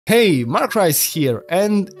Hey, Mark Rice here,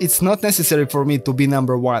 and it's not necessary for me to be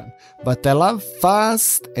number one, but I love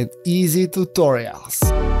fast and easy tutorials.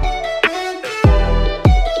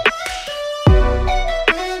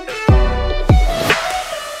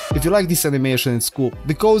 If you like this animation, it's cool,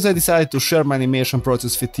 because I decided to share my animation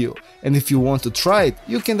process with you, and if you want to try it,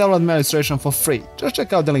 you can download my illustration for free, just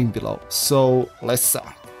check out the link below. So let's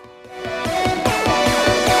start.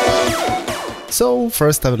 So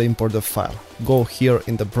first I will import the file. Go here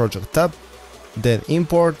in the project tab, then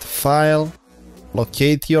import file,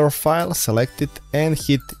 locate your file, select it and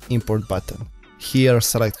hit import button. Here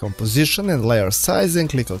select composition and layer size and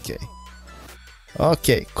click OK.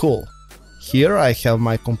 Okay, cool. Here I have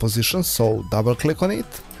my composition, so double click on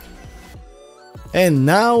it. And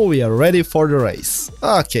now we are ready for the race.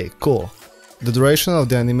 Okay, cool. The duration of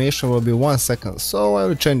the animation will be 1 second, so I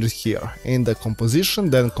will change it here in the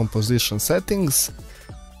composition, then composition settings,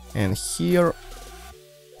 and here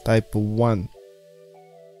type 1.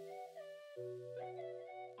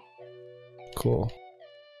 Cool.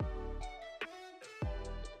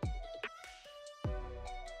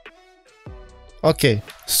 Okay,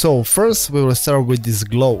 so first we will start with this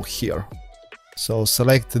glow here. So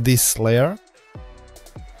select this layer,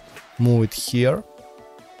 move it here.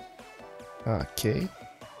 Okay,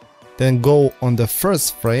 then go on the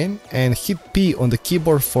first frame and hit P on the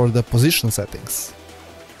keyboard for the position settings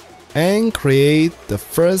and create the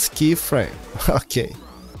first keyframe. Okay,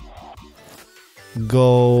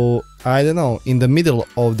 go, I don't know, in the middle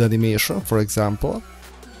of the animation, for example,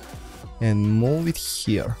 and move it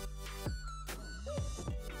here.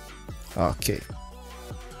 Okay,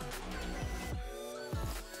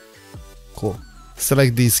 cool.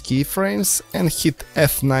 Select these keyframes and hit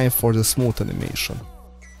F9 for the smooth animation.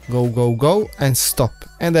 Go, go, go and stop.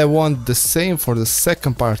 And I want the same for the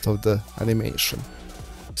second part of the animation.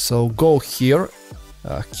 So go here,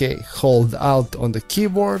 okay, hold Alt on the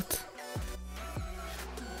keyboard.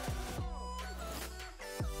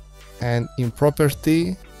 And in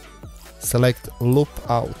property, select loop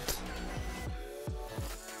out.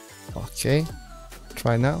 Okay,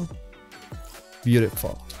 try now.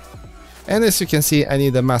 Beautiful. And as you can see, I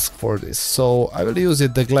need a mask for this, so I will use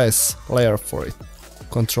the glass layer for it.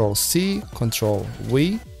 Ctrl C, Ctrl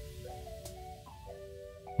V,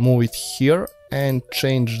 move it here and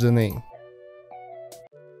change the name.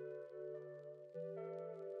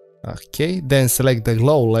 Okay, then select the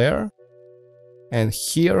glow layer and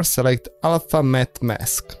here select Alpha Matte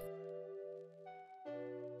Mask.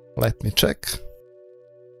 Let me check.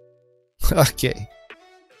 Okay,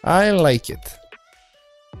 I like it.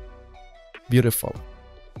 Beautiful.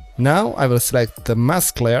 Now I will select the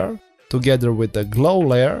mask layer together with the glow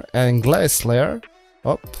layer and glass layer,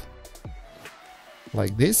 up,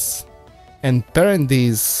 like this, and parent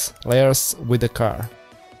these layers with the car.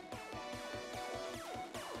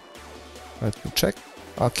 Let me check.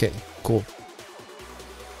 Okay, cool.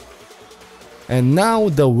 And now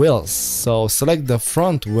the wheels. So select the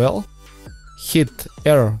front wheel, hit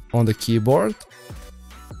R on the keyboard,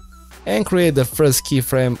 and create the first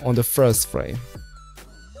keyframe on the first frame.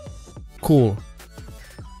 Cool.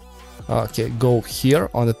 Okay, go here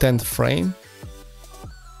on the 10th frame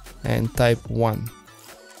and type 1.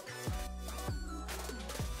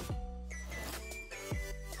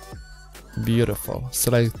 Beautiful.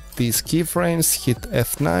 Select these keyframes, hit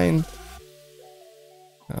F9.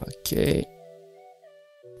 Okay.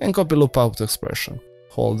 And copy loop out expression.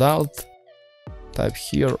 Hold Alt, type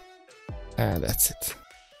here, and that's it.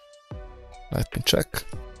 Let me check.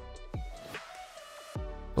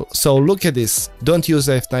 So look at this, don't use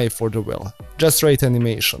F9 for the wheel, just write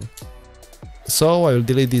animation. So I will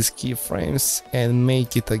delete these keyframes and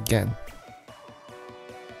make it again.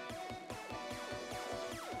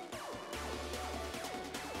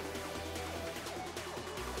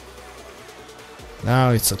 Now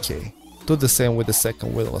it's okay. Do the same with the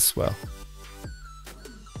second wheel as well.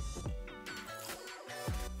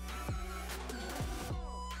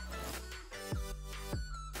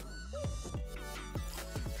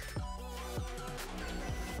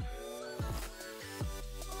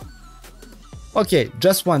 Okay,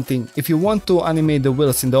 just one thing, if you want to animate the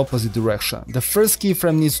wheels in the opposite direction, the first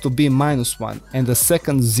keyframe needs to be -1 and the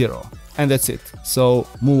second 0, and that's it, so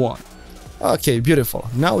move on. Okay, beautiful,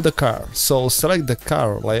 now the car, so select the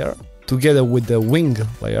car layer together with the wing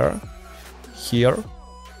layer, here,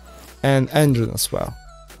 and engine as well.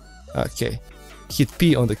 Okay, hit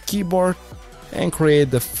P on the keyboard and create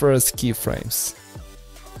the first keyframes.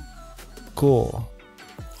 Cool.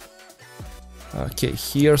 Okay,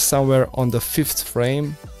 here somewhere on the 5th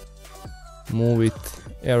frame, move it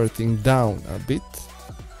everything down a bit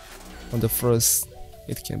on the first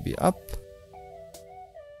it can be up.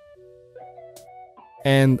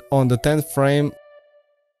 And on the 10th frame,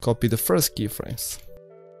 copy the first keyframes.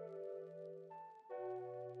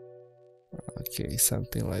 Okay,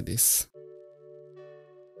 something like this.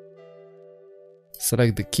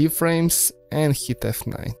 Select the keyframes and hit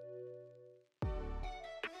F9.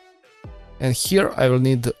 And here I will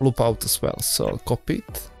need the loop out as well, so copy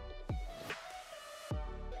it.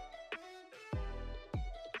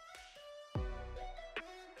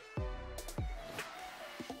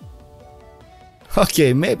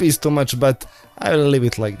 Okay, maybe it's too much, but I will leave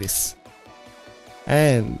it like this.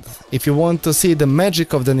 And if you want to see the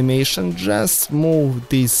magic of the animation, just move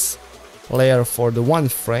this layer for the 1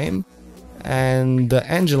 frame and the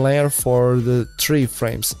engine layer for the 3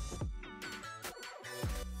 frames.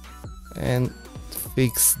 And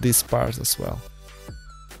fix this part as well.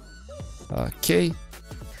 Okay.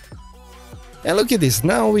 And look at this,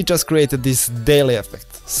 now we just created this daily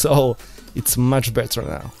effect, so it's much better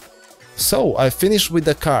now. So I finished with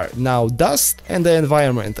the car, now dust and the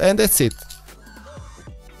environment, and that's it.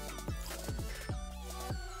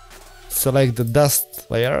 Select the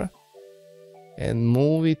dust layer and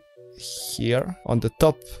move it here on the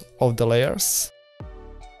top of the layers.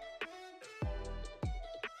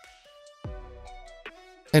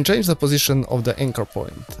 And change the position of the anchor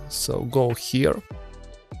point. So go here,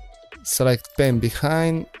 select pen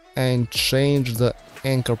behind and change the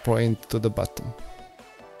anchor point to the bottom.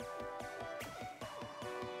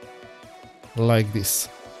 Like this.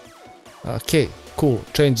 Okay, cool.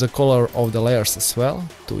 Change the color of the layers as well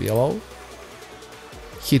to yellow.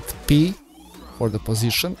 Hit P for the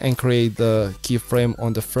position and create the keyframe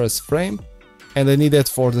on the first frame. And I need that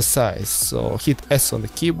for the size, so hit S on the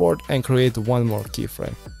keyboard and create one more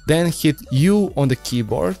keyframe. Then hit U on the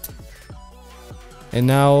keyboard. And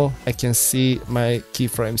now I can see my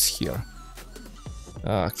keyframes here.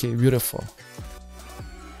 Okay, beautiful.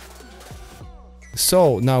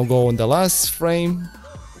 So now go on the last frame.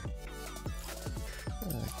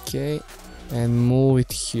 Okay, and move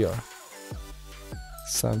it here.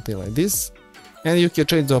 Something like this. And you can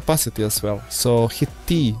change the opacity as well. So hit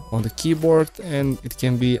T on the keyboard and it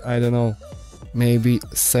can be, I don't know, maybe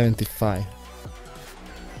 75.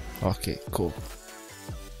 Okay, cool.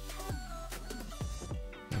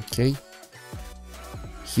 Okay.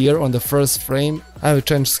 Here on the first frame, I will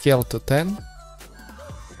change scale to 10.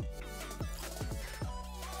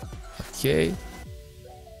 Okay.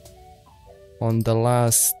 On the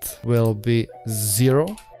last will be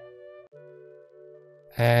 0.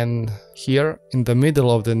 And here in the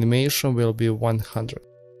middle of the animation will be 100.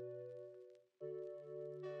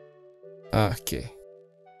 Okay,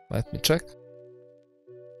 let me check.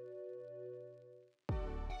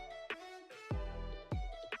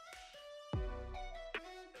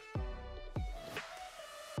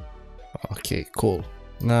 Okay, cool.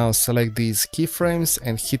 Now select these keyframes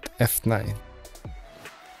and hit F9.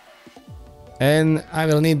 And I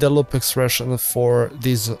will need the loop expression for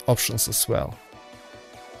these options as well.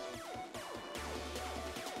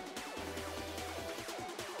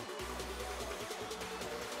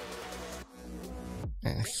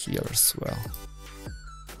 And here as well.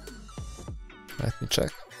 Let me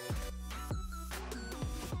check.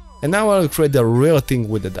 And now I'll create the real thing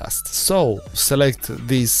with the dust. So select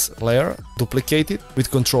this layer, duplicate it with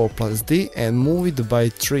Ctrl+D and move it by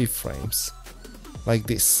 3 frames. Like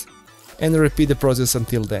this. And repeat the process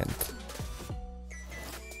until the end.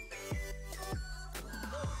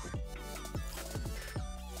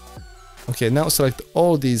 Okay, now select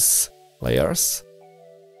all these layers.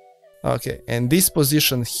 Okay, and this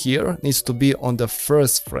position here needs to be on the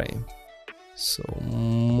first frame. So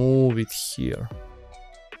move it here.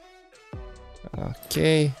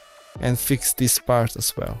 Okay, and fix this part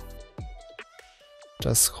as well.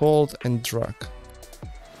 Just hold and drag.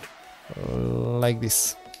 Like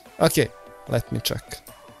this. Okay, let me check.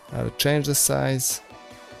 I'll change the size.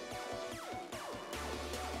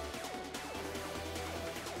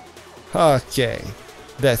 Okay,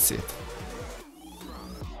 that's it.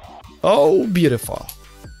 Oh, beautiful.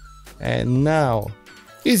 And now,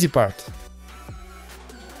 easy part.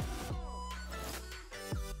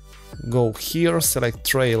 Go here, select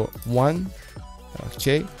trail 1.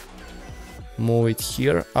 Okay. Move it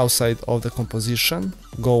here, outside of the composition.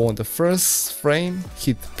 Go on the first frame,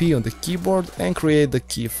 hit P on the keyboard and create the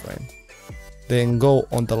keyframe. Then go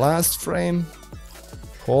on the last frame,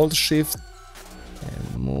 hold Shift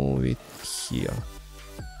and move it here.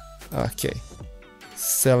 Okay.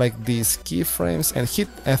 Select these keyframes and hit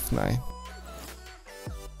F9.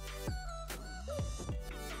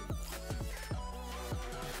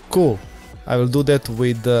 Cool. I will do that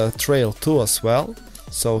with the trail 2 as well.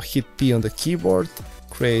 So hit P on the keyboard,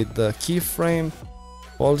 create the keyframe,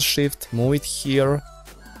 hold shift, move it here,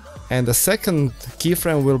 and the second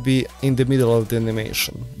keyframe will be in the middle of the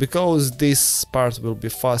animation, because this part will be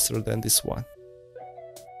faster than this one.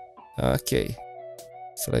 Okay,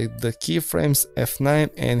 select the keyframes, F9,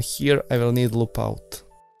 and here I will need loop out.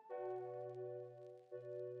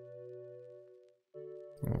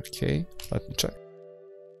 Okay, let me check.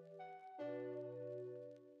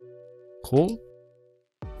 Cool.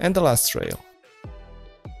 And the last rail.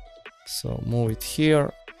 So move it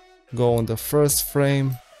here, go on the first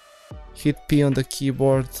frame, hit P on the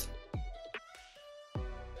keyboard,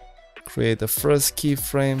 create the first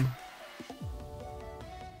keyframe,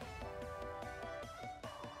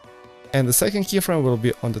 and the second keyframe will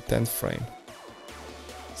be on the 10th frame.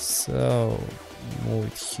 So move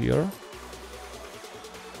it here,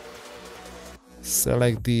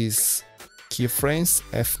 select these keyframes,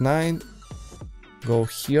 F9, go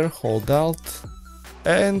here, hold Alt,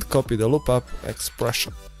 and copy the loop up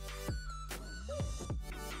expression.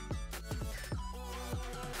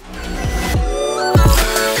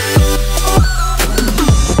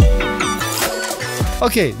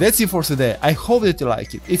 Okay, that's it for today. I hope that you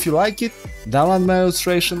like it. If you like it, download my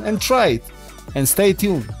illustration and try it. And stay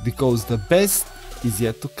tuned, because the best is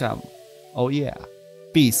yet to come. Oh yeah.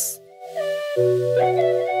 Peace.